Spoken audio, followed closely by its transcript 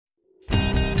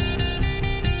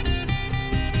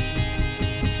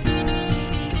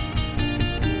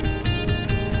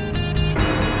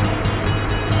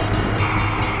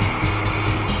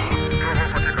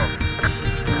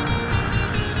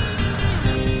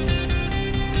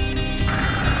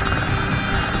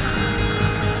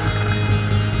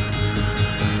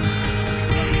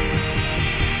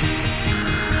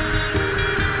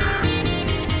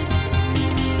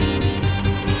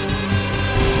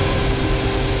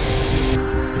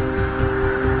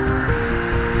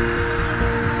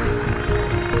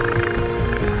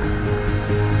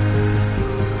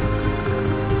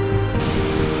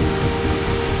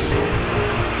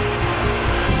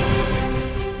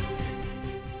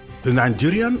The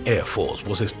Nigerian Air Force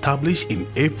was established in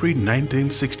April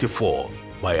 1964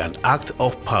 by an Act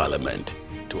of Parliament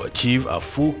to achieve a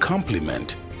full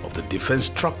complement of the defense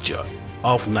structure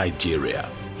of Nigeria.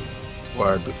 We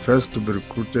were the first to be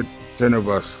recruited, 10 of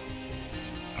us,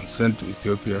 and sent to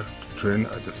Ethiopia to train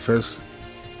as the first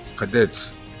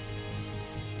cadets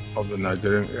of the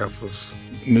Nigerian Air Force,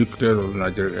 nucleus of the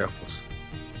Nigerian Air Force.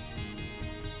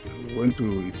 We went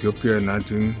to Ethiopia in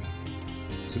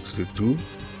 1962.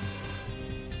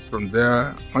 From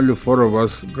there, only 4 of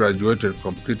us graduated,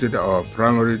 completed our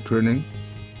primary training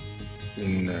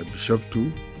in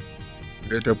Bishoftu,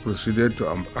 later proceeded to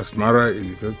Asmara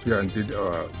in Ethiopia and did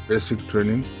our basic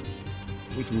training,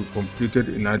 which we completed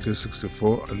in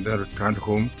 1964, and then returned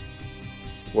home,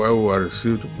 where we were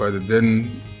received by the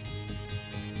then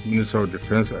Minister of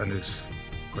Defense and his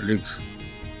colleagues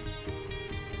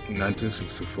in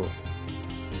 1964.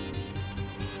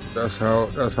 That's how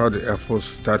the Air Force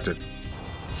started.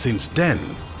 Since then,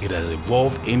 it has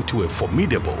evolved into a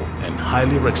formidable and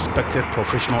highly respected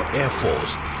professional air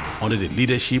force under the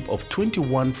leadership of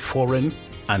 21 foreign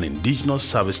and indigenous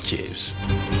service chiefs.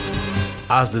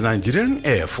 As the Nigerian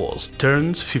Air Force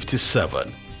turns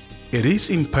 57, it is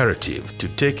imperative to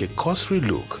take a cursory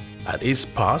look at its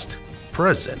past,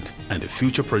 present, and the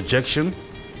future projection,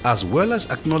 as well as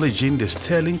acknowledging the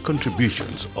sterling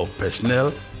contributions of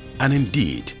personnel and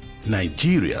indeed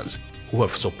Nigerians who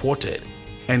have supported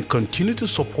and continue to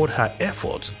support her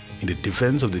efforts in the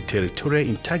defense of the territorial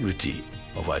integrity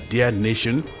of our dear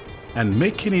nation and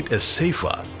making it a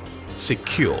safer,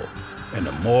 secure, and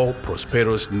a more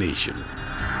prosperous nation.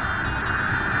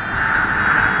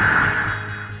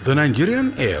 The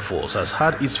Nigerian Air Force has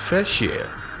had its fair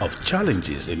share of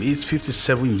challenges in its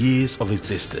 57 years of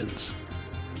existence.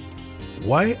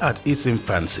 While at its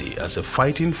infancy as a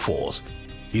fighting force,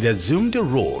 it assumed the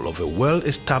role of a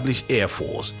well-established air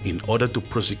force in order to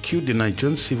prosecute the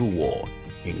Nigerian Civil War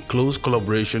in close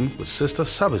collaboration with sister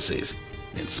services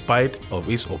in spite of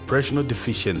its operational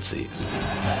deficiencies.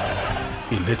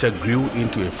 It later grew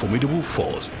into a formidable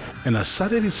force and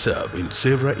asserted itself in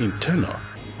several internal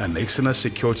and external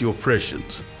security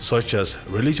operations, such as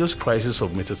religious crisis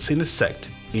of Metatsine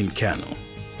sect in Kano.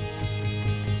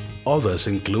 Others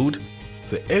include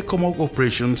the ECOMOG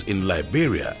operations in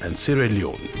Liberia and Sierra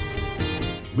Leone,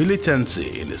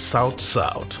 militancy in the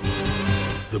South-South,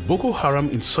 the Boko Haram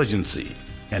insurgency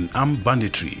and armed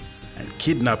banditry and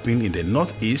kidnapping in the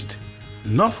Northeast,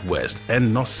 Northwest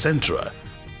and North Central,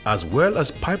 as well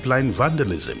as pipeline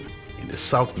vandalism in the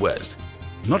Southwest,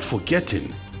 not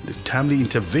forgetting the timely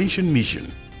intervention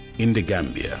mission in the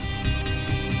Gambia.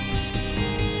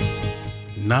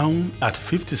 Now at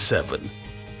 57,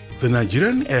 the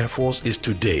Nigerian Air Force is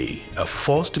today a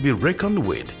force to be reckoned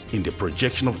with in the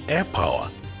projection of air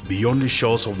power beyond the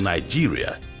shores of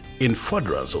Nigeria in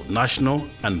furtherance of national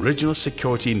and regional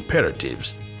security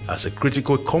imperatives as a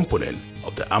critical component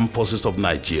of the armed forces of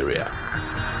Nigeria.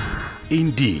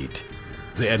 Indeed,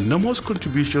 the enormous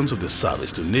contributions of the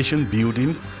service to nation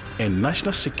building and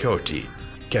national security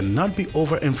cannot be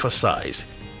overemphasized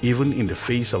even in the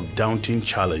face of daunting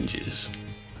challenges.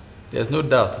 There's no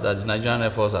doubt that the Nigerian Air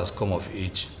Force has come of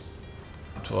age.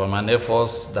 From an Air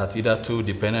Force that hitherto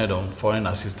depended on foreign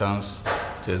assistance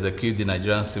to execute the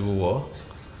Nigerian Civil War,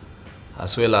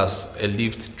 as well as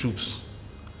airlift troops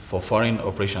for foreign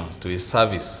operations, to a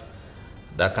service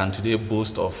that can today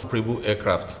boast of operable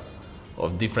aircraft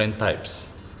of different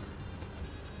types.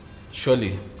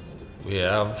 Surely, we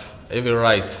have every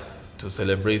right to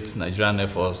celebrate Nigerian Air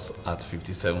Force at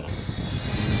 57.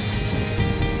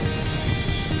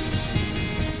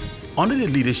 Under the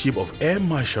leadership of Air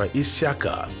Marshal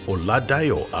Isiaka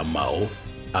Oladayo Amao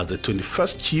as the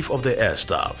 21st Chief of the Air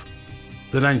Staff,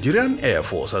 the Nigerian Air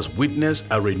Force has witnessed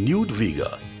a renewed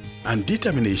vigor and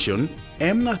determination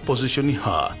aimed at positioning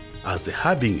her as the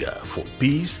harbinger for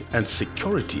peace and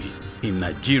security in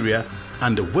Nigeria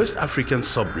and the West African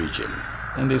sub-region.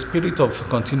 In the spirit of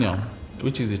continuum,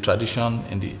 which is the tradition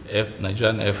in the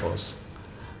Nigerian Air Force,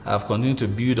 I have continued to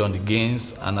build on the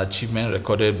gains and achievements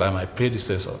recorded by my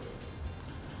predecessor.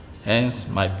 Hence,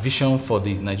 my vision for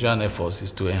the Nigerian Air Force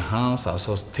is to enhance and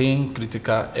sustain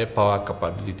critical air power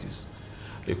capabilities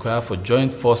required for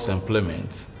joint force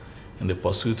employment in the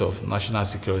pursuit of national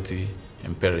security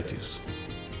imperatives.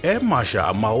 Air Marshal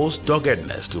Amao's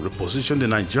doggedness to reposition the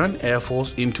Nigerian Air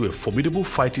Force into a formidable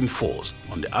fighting force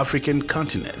on the African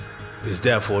continent is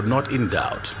therefore not in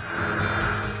doubt.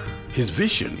 His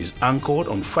vision is anchored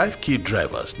on 5 key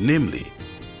drivers, namely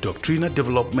doctrinal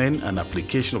development and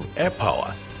application of air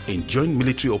power in joint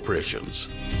military operations,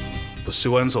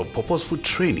 pursuance of purposeful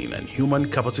training and human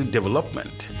capacity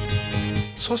development,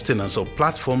 sustenance of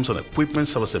platforms and equipment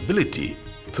serviceability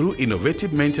through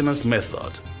innovative maintenance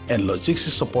methods and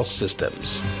logistics support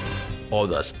systems.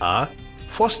 Others are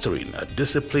fostering a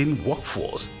disciplined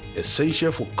workforce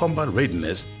essential for combat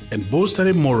readiness and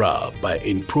bolstering morale by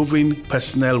improving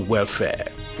personnel welfare.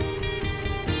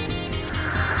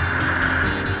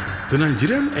 The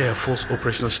Nigerian Air Force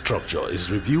operational structure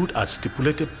is reviewed at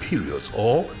stipulated periods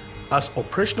or as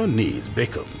operational needs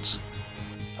beckons.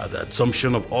 At the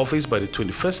assumption of office by the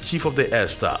 21st Chief of the Air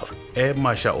Staff, Air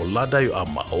Marshal Oladayo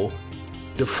Amao,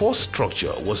 the force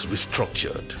structure was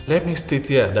restructured. Let me state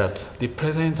here that the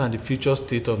present and the future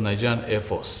state of Nigerian Air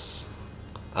Force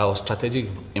are of strategic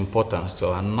importance to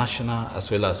our national as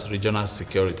well as regional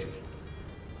security.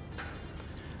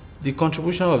 The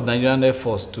contribution of Nigerian Air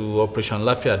Force to Operation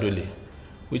Lafia Dole,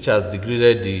 which has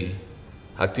degraded the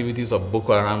activities of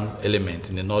Boko Haram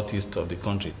elements in the northeast of the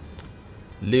country,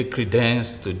 lay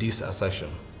credence to this assertion.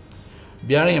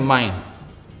 Bearing in mind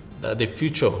that the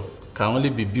future can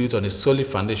only be built on a solid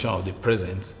foundation of the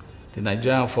present, the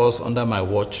Nigerian force under my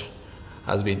watch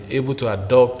has been able to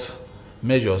adopt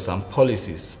measures and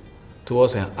policies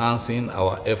towards enhancing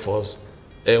our Air Force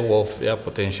air warfare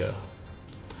potential.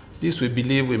 This, we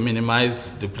believe, will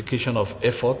minimize duplication of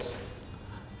efforts,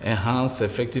 enhance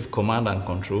effective command and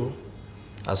control,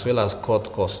 as well as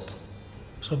cut costs.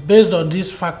 So based on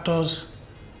these factors,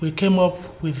 we came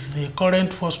up with the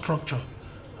current force structure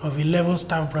of 11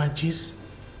 staff branches,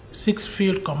 6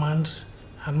 field commands,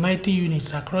 and 90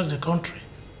 units across the country.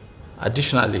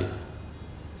 Additionally,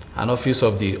 an Office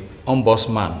of the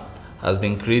Ombudsman has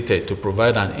been created to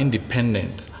provide an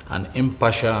independent and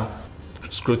impartial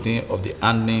scrutiny of the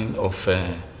handling of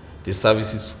the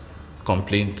services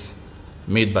complaints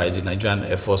made by the Nigerian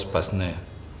Air Force personnel,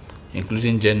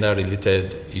 including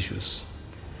gender-related issues.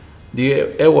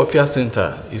 The Air Warfare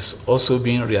Center is also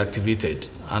being reactivated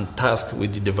and tasked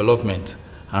with the development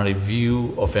and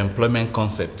review of employment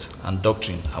concepts and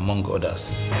doctrine, among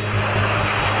others.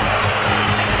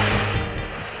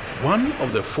 One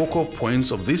of the focal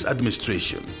points of this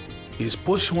administration is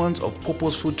pursuance of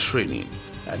purposeful training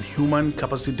and human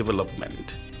capacity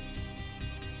development.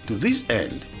 To this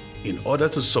end, in order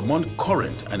to surmount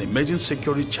current and emerging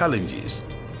security challenges,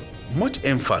 much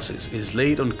emphasis is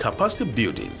laid on capacity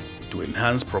building to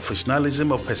enhance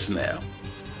professionalism of personnel.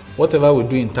 Whatever we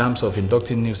do in terms of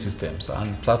inducting new systems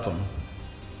and platforms,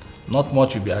 not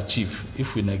much will be achieved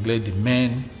if we neglect the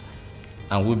men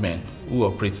and women who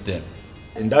operate them.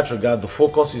 In that regard, the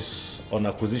focus is on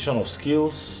acquisition of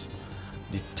skills,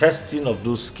 the testing of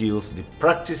those skills, the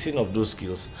practicing of those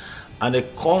skills, and a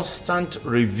constant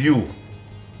review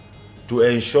to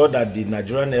ensure that the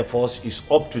Nigerian Air Force is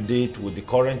up to date with the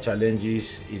current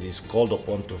challenges it is called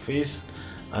upon to face,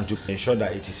 and to ensure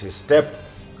that it is a step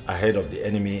ahead of the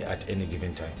enemy at any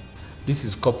given time. This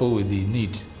is coupled with the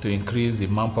need to increase the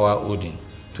manpower holding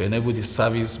to enable the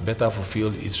service better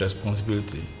fulfill its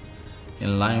responsibility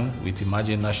in line with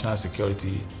emerging national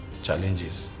security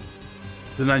challenges.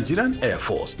 The Nigerian Air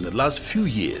Force in the last few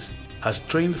years has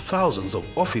trained thousands of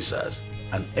officers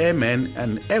and airmen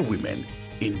and airwomen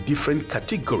in different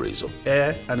categories of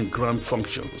air and ground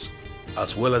functions,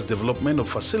 as well as development of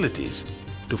facilities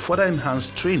to further enhance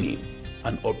training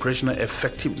and operational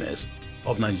effectiveness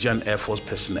of Nigerian Air Force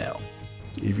personnel.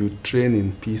 If you train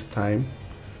in peacetime,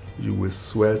 you will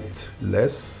sweat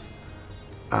less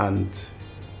and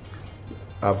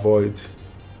avoid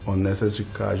unnecessary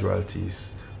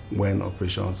casualties when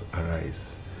operations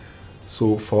arise.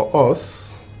 So for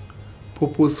us,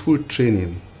 purposeful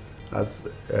training as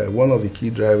one of the key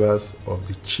drivers of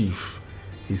the chief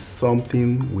is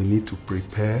something we need to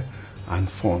prepare and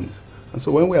fund. And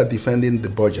so when we are defending the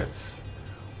budgets,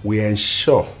 we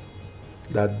ensure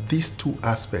that these two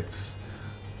aspects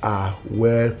are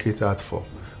well catered for.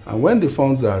 And when the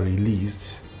funds are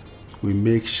released, we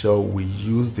make sure we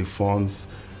use the funds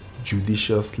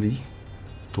judiciously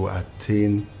to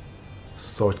attain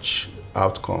such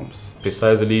outcomes.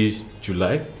 Precisely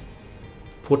July,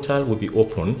 portal will be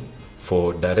open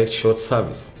for direct short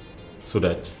service so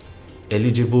that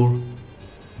eligible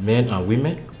men and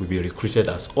women will be recruited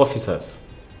as officers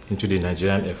into the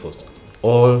Nigerian Air Force.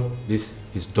 All this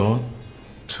is done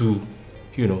to,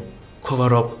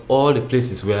 cover up all the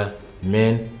places where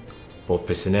men or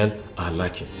personnel are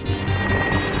lacking.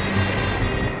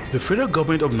 The federal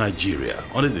government of Nigeria,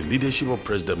 under the leadership of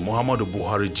President Muhammadu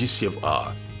Buhari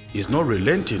GCFR, is not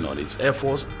relenting on its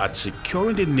efforts at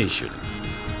securing the nation.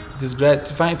 It is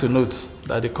gratifying to note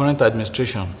that the current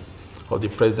administration of the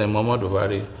President Muhammadu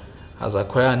Buhari has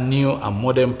acquired new and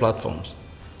modern platforms,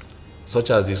 such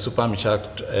as the Super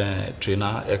Mishak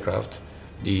trainer aircraft,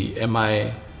 the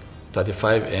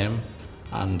Mi-35M,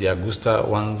 and the Agusta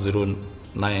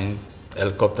 109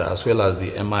 helicopter, as well as the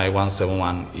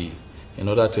Mi-171E, in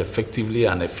order to effectively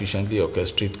and efficiently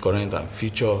orchestrate current and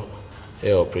future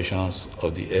air operations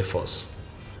of the Air Force.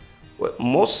 Well,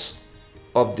 most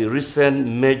of the recent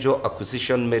major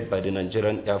acquisitions made by the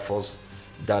Nigerian Air Force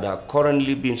that are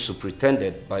currently being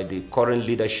superintended by the current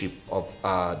leadership of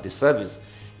the service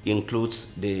includes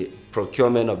the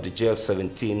procurement of the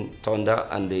JF-17 Thunder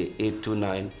and the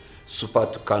A-29 Super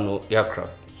Tucano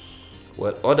aircraft.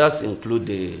 Well, others include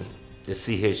the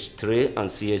CH-3 and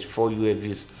CH-4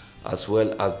 UAVs, as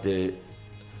well as the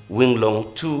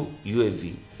Winglong 2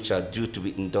 UAV, which are due to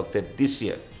be inducted this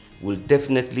year, will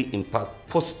definitely impact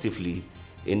positively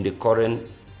in the current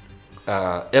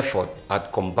effort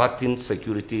at combating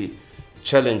security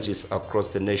challenges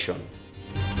across the nation.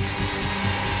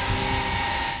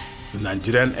 The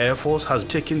Nigerian Air Force has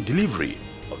taken delivery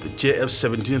of the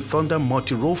JF-17 Thunder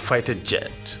multi-role fighter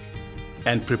jet,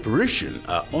 and preparations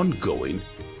are ongoing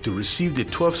to receive the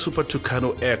 12 Super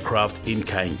Tucano aircraft in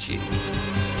Kainji.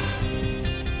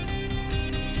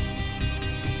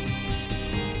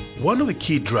 One of the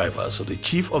key drivers of the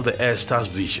Chief of the Air Staff's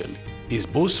vision is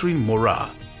bolstering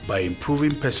morale by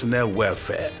improving personnel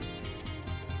welfare.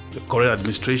 The current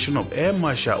administration of Air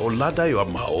Marshal Oladayo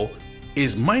Amao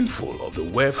is mindful of the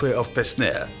welfare of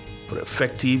personnel for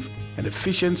effective and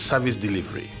efficient service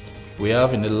delivery. We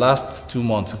have in the last 2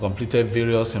 months completed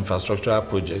various infrastructural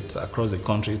projects across the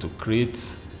country to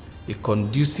create a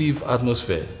conducive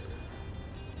atmosphere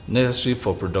necessary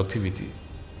for productivity.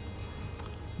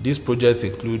 These projects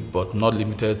include, but not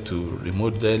limited to,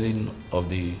 remodeling of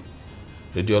the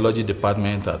radiology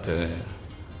department at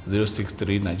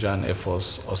 063 Nigerian Air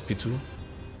Force Hospital,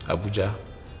 Abuja.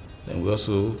 Then we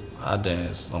also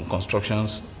had some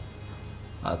constructions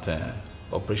at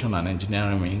Operation and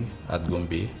Engineering Wing at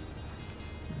Gombe.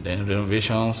 Then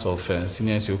renovations of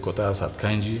senior NCO quarters at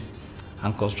Kainji,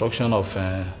 and construction of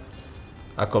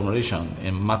accommodation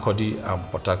in Makurdi and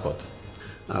Port Harcourt.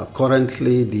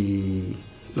 Currently, the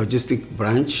logistic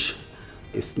branch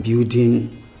is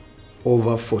building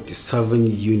over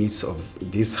 47 units of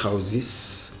these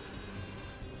houses,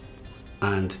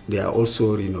 and they are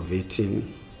also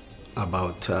renovating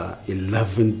about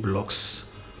 11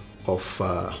 blocks of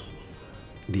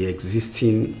the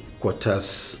existing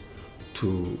quarters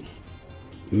to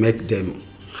make them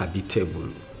habitable.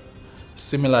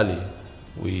 Similarly,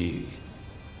 we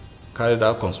carried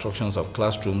out constructions of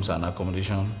classrooms and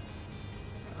accommodation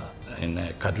in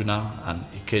Kaduna and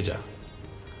Ikeja.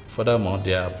 Furthermore,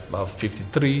 there are about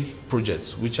 53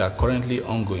 projects which are currently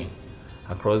ongoing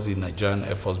across the Nigerian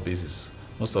Air Force bases,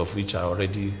 most of which are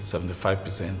already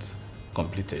 75%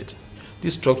 completed.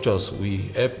 These structures will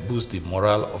help boost the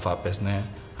morale of our personnel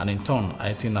and in turn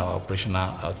heighten our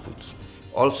operational output.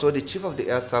 Also, the Chief of the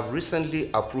Air Staff recently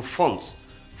approved funds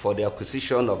for the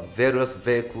acquisition of various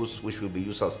vehicles which will be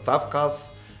used as staff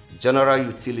cars, general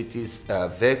utilities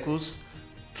vehicles,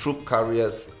 troop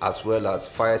carriers, as well as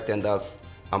fire tenders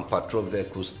and patrol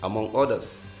vehicles, among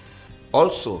others.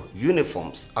 Also,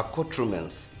 uniforms,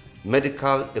 accoutrements,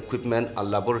 medical equipment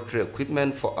and laboratory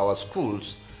equipment for our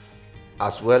schools,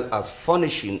 as well as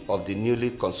furnishing of the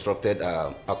newly constructed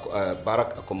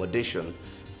barrack accommodation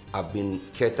have been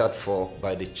catered for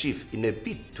by the Chief in a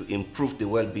bid to improve the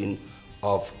well-being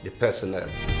of the personnel.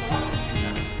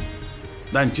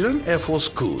 Nigerian Air Force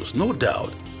schools, no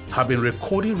doubt, have been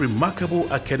recording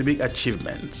remarkable academic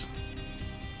achievements.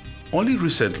 Only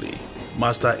recently,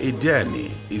 Master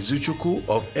Ediani Izuchukwu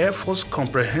of Air Force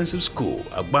Comprehensive School,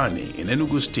 Agbani in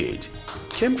Enugu State,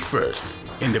 came first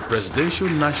in the Presidential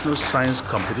National Science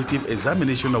Competitive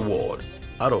Examination Award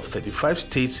out of 35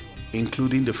 states,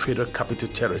 including the Federal Capital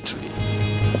Territory.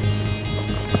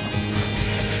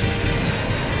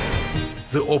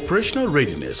 The operational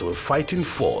readiness of a fighting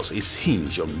force is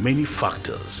hinged on many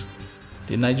factors.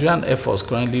 The Nigerian Air Force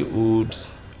currently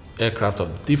holds aircraft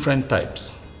of different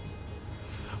types.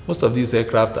 Most of these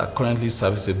aircraft are currently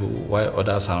serviceable, while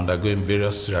others are undergoing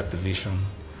various reactivation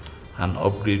and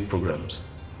upgrade programs.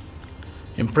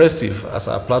 Impressive as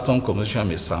our platform composition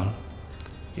may sound,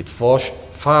 it falls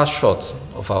far short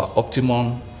of our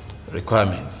optimum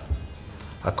requirements.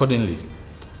 Accordingly,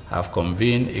 I have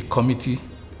convened a committee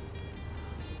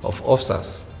of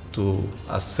officers to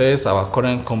assess our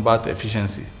current combat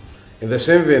efficiency. In the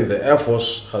same vein, the Air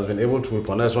Force has been able to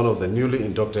weaponize one of the newly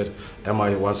inducted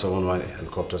Mi-171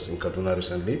 helicopters in Kaduna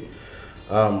recently.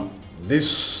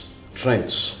 These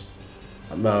trends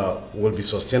will be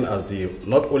sustained as they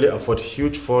not only afford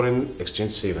huge foreign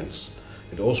exchange savings,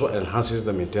 it also enhances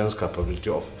the maintenance capability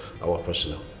of our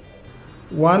personnel.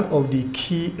 One of the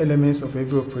key elements of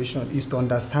every operation is to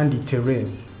understand the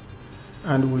terrain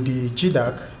And with the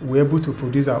GDAC, we're able to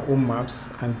produce our own maps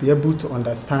and be able to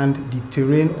understand the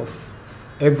terrain of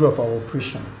every of our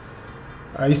operation.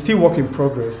 It's still work in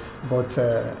progress, but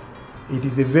it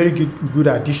is a very good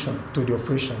addition to the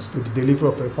operations, to the delivery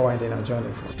of air power in the Nigerian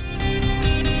Air Force.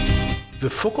 The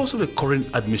focus of the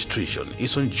current administration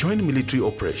is on joint military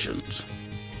operations.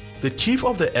 The Chief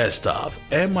of the Air Staff,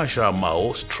 Air Marshal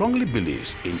Mao, strongly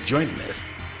believes in jointness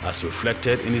as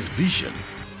reflected in his vision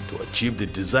to achieve the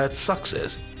desired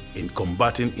success in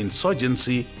combating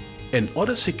insurgency and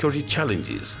other security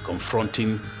challenges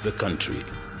confronting the country.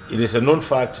 It is a known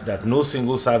fact that no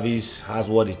single service has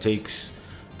what it takes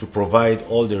to provide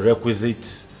all the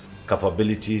requisite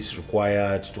capabilities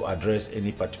required to address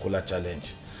any particular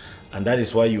challenge. And that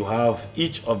is why you have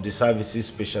each of the services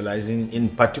specializing in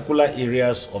particular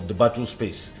areas of the battle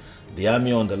space. The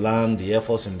Army on the land, the Air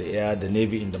Force in the air, the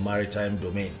Navy in the maritime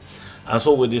domain. And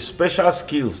so with the special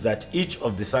skills that each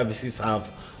of the services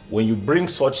have, when you bring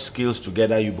such skills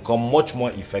together, you become much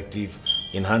more effective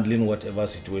in handling whatever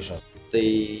situation.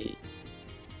 The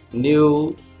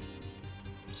new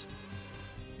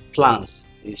plans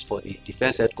is for the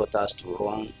Defense Headquarters to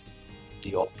run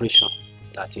the operation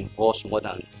that involves more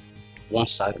than one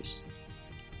service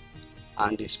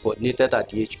and is coordinated at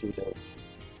the HQ level.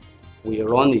 We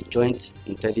run a joint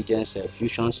intelligence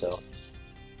fusion cell.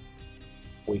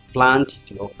 We planned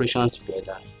the operations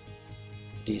together.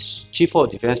 The Chief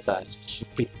of Defense Staff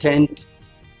superintends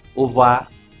over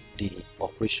the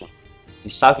operation. The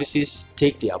services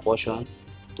take the abortion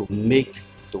to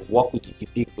work with the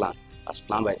big plan as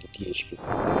planned by the THQ.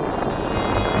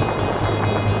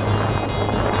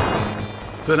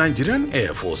 The Nigerian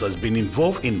Air Force has been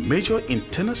involved in major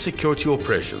internal security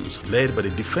operations led by the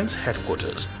Defense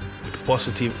Headquarters with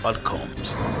positive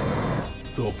outcomes.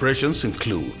 The operations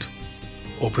include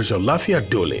Operation Lafia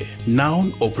Dole, now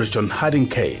Operation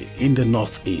Hadinke in the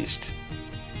northeast,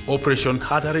 Operation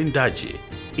Hadarin Daji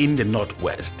in the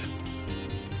northwest,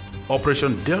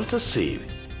 Operation Delta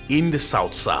Save in the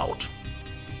south-south,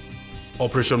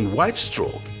 Operation White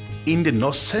Stroke in the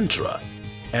north-central,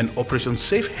 and Operation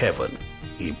Safe Haven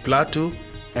in Plateau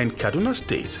and Kaduna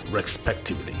states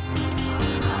respectively.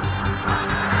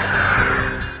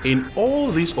 In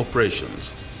all these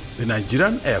operations, the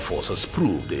Nigerian Air Force has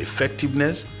proved the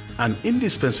effectiveness and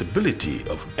indispensability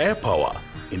of air power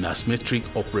in asymmetric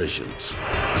operations.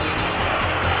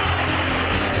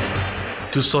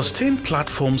 To sustain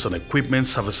platforms and equipment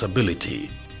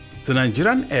serviceability, the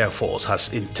Nigerian Air Force has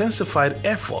intensified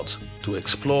efforts to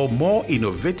explore more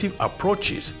innovative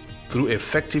approaches through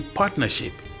effective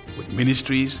partnership with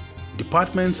ministries,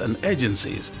 departments and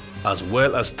agencies, as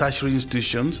well as tertiary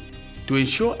institutions to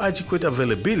ensure adequate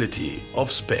availability of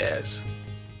spares.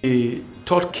 The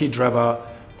third key driver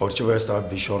of the Chief of Staff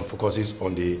vision focuses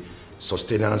on the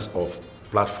sustenance of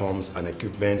platforms and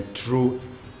equipment through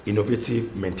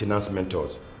innovative maintenance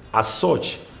methods. As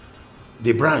such,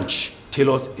 the branch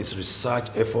tailors its research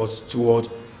efforts toward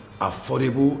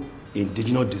affordable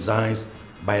indigenous designs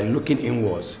by looking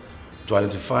inwards to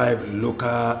identify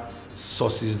local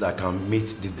sources that can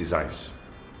meet these designs.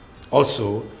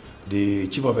 Also, the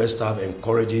Chief of Air Staff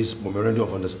encourages memorandum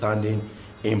of understanding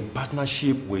in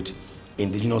partnership with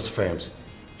indigenous firms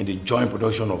in the joint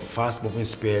production of fast-moving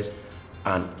spares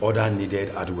and other needed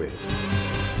hardware.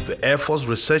 The Air Force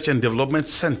Research and Development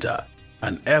Center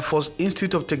and Air Force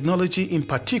Institute of Technology in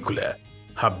particular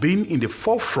have been in the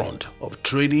forefront of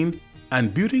training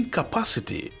and building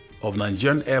capacity of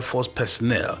Nigerian Air Force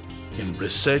personnel in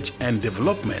research and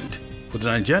development for the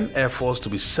Nigerian Air Force to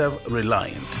be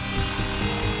self-reliant.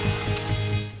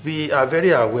 We are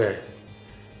very aware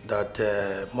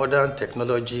that modern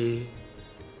technology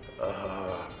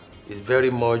is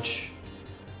very much,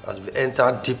 has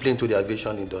entered deeply into the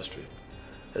aviation industry.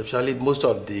 Especially most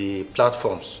of the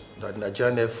platforms that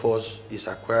Nigerian Air Force is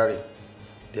acquiring,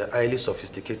 they are highly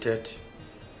sophisticated,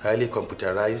 highly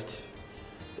computerized,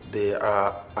 they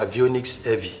are avionics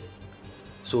heavy.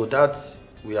 So that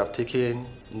we have taken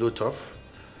note of.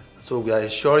 So we are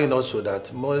ensuring also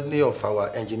that many of our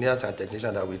engineers and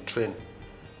technicians that we train,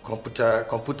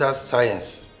 computer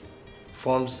science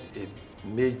forms a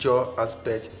major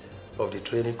aspect of the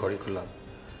training curriculum.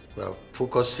 We are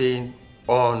focusing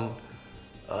on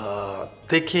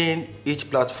taking each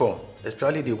platform,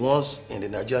 especially the ones in the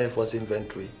Nigerian Air Force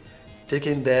inventory,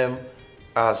 taking them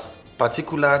as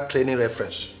particular training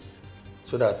reference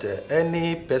so that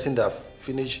any person that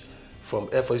finished from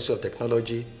Air Force Institute of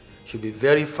Technology should be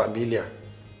very familiar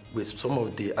with some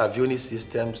of the avionics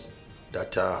systems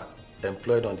that are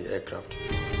employed on the aircraft.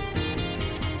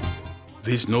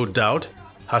 This, no doubt,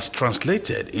 has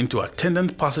translated into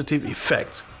attendant positive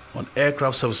effects on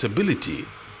aircraft serviceability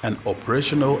and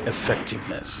operational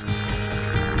effectiveness.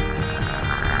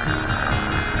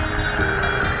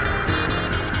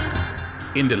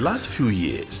 In the last few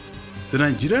years, the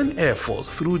Nigerian Air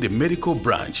Force, through the medical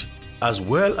branch, as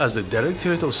well as the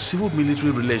Directorate of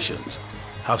Civil-Military Relations,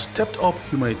 have stepped up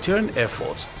humanitarian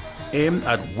efforts aimed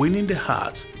at winning the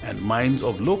hearts and minds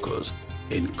of locals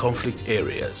in conflict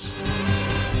areas.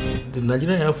 The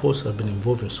Nigerian Air Force has been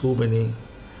involved in so many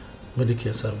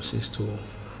medical services to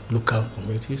local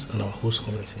communities and our host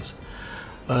communities.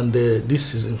 And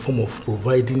this is in form of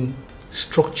providing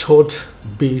structured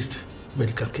based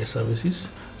medical care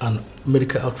services and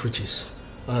medical outreaches.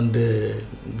 And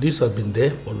these have been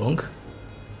there for long.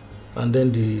 And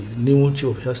then the new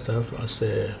Chief of Air Staff has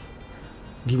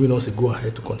given us a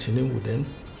go-ahead to continue with them.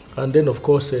 And then, of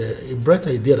course, a bright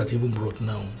idea that even brought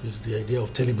now is the idea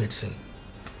of telemedicine.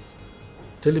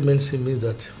 Telemedicine means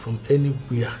that from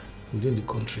anywhere within the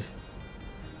country,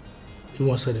 even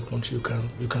outside the country,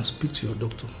 you can speak to your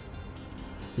doctor.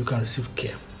 You can receive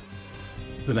care.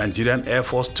 The Nigerian Air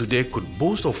Force today could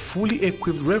boast of fully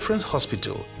equipped reference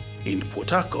hospital in Port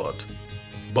Harcourt,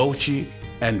 Bauchi,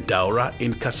 and Daura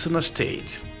in Katsina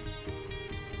State.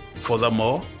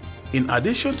 Furthermore, in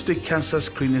addition to the Cancer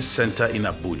Screening Center in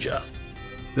Abuja,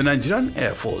 the Nigerian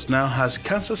Air Force now has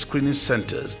cancer screening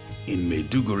centers in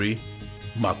Maiduguri,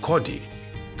 Makurdi,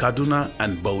 Kaduna,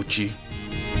 and Bauchi.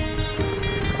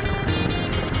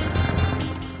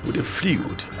 With the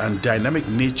fluid and dynamic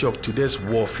nature of today's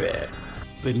warfare,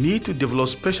 the need to develop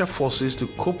special forces to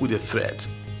cope with the threats,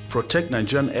 protect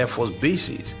Nigerian Air Force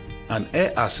bases and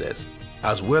air assets,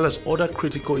 as well as other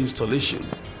critical installations,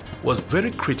 was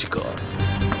very critical.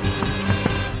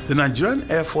 The Nigerian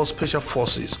Air Force Special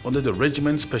Forces under the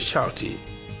Regiment Specialty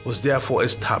was therefore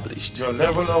established. Your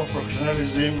level of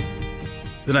professionalism.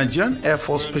 The Nigerian Air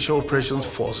Force Special Operations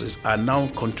Forces are now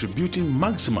contributing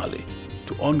maximally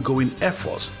to ongoing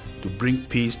efforts to bring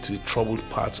peace to the troubled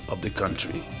parts of the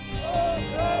country.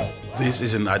 This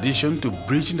is in addition to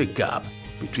bridging the gap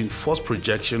between force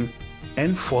projection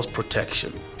and force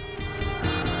protection.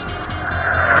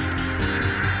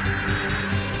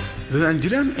 The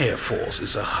Nigerian Air Force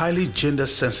is a highly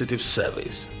gender-sensitive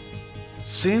service.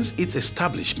 Since its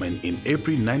establishment in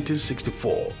April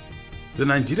 1964, the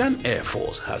Nigerian Air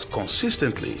Force has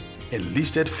consistently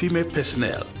enlisted female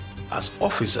personnel as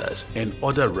officers and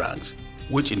other ranks,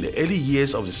 which in the early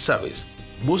years of the service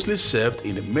mostly served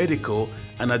in the medical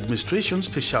and administration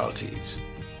specialties.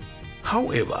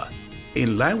 However,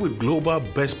 in line with global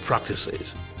best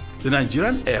practices, the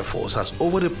Nigerian Air Force has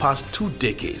over the past 2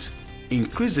 decades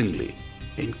increasingly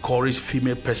encouraged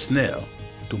female personnel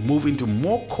to move into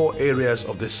more core areas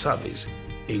of the service,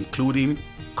 including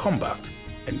combat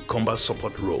and combat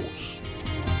support roles.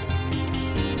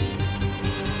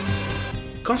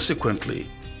 Consequently,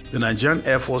 the Nigerian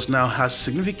Air Force now has a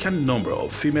significant number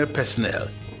of female personnel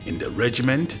in the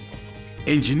regiment,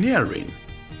 engineering,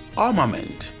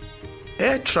 armament,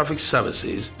 air traffic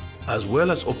services, as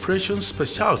well as operations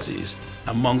specialties,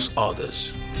 amongst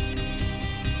others.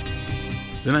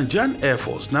 The Nigerian Air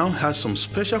Force now has some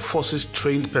Special Forces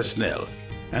trained personnel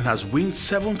and has winged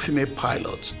 7 female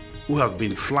pilots who have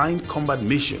been flying combat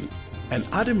mission and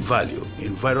adding value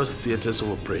in various theaters of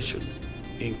operation,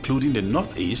 including the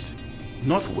Northeast,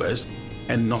 Northwest,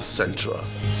 and North Central.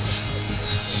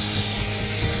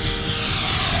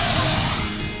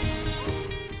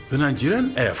 The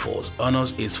Nigerian Air Force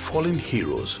honors its fallen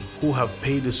heroes who have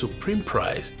paid the supreme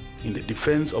price in the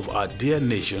defense of our dear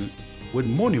nation with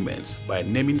monuments by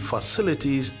naming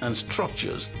facilities and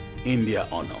structures in their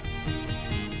honor.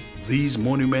 These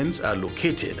monuments are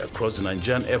located across the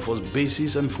Nigerian Air Force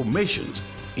bases and formations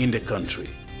in the country.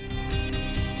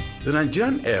 The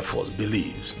Nigerian Air Force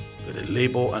believes that the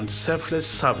labor and selfless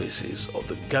services of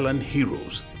the gallant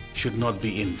heroes should not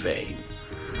be in vain.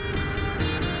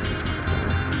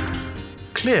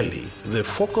 Clearly, the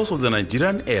focus of the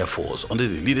Nigerian Air Force under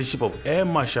the leadership of Air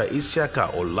Marshal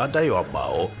Isiaka Oladayo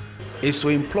Amao is to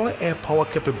employ air power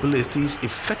capabilities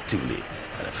effectively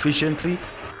and efficiently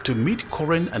to meet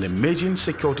current and emerging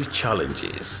security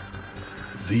challenges.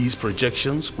 These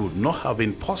projections would not have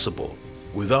been possible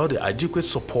without the adequate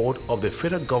support of the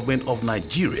federal government of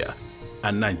Nigeria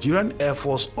and Nigerian Air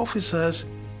Force officers,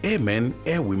 airmen,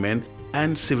 airwomen,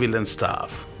 and civilian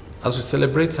staff. As we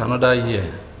celebrate another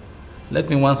year, let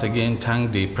me once again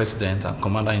thank the President and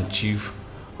Commander-in-Chief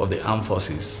of the Armed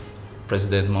Forces,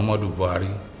 President Muhammadu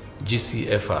Buhari,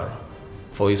 GCFR,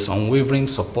 for his unwavering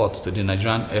support to the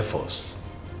Nigerian Air Force.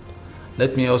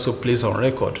 Let me also place on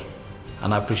record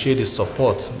and appreciate the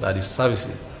support that the service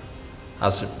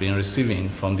has been receiving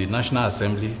from the National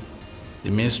Assembly, the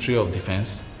Ministry of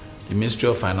Defense, the Ministry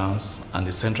of Finance, and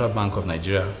the Central Bank of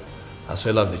Nigeria, as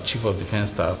well as the Chief of Defense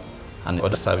Staff and the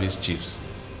other service chiefs.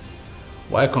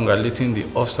 While congratulating the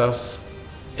officers,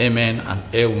 airmen and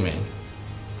airwomen,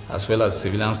 as well as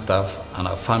civilian staff and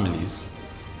our families,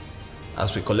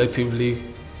 as we collectively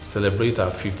celebrate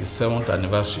our 57th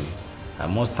anniversary, I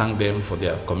must thank them for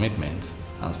their commitment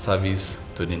and service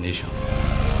to the nation.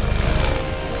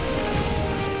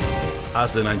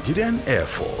 As the Nigerian Air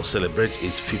Force celebrates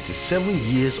its 57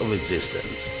 years of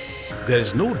existence, there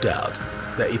is no doubt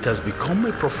that it has become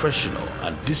a professional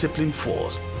and disciplined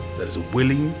force that is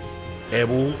willing,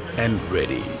 able, and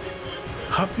ready.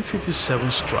 Happy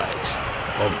 57 strikes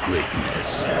of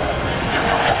greatness.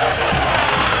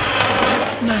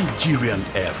 Nigerian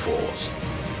Air Force,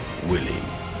 willing,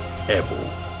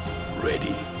 able,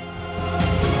 ready.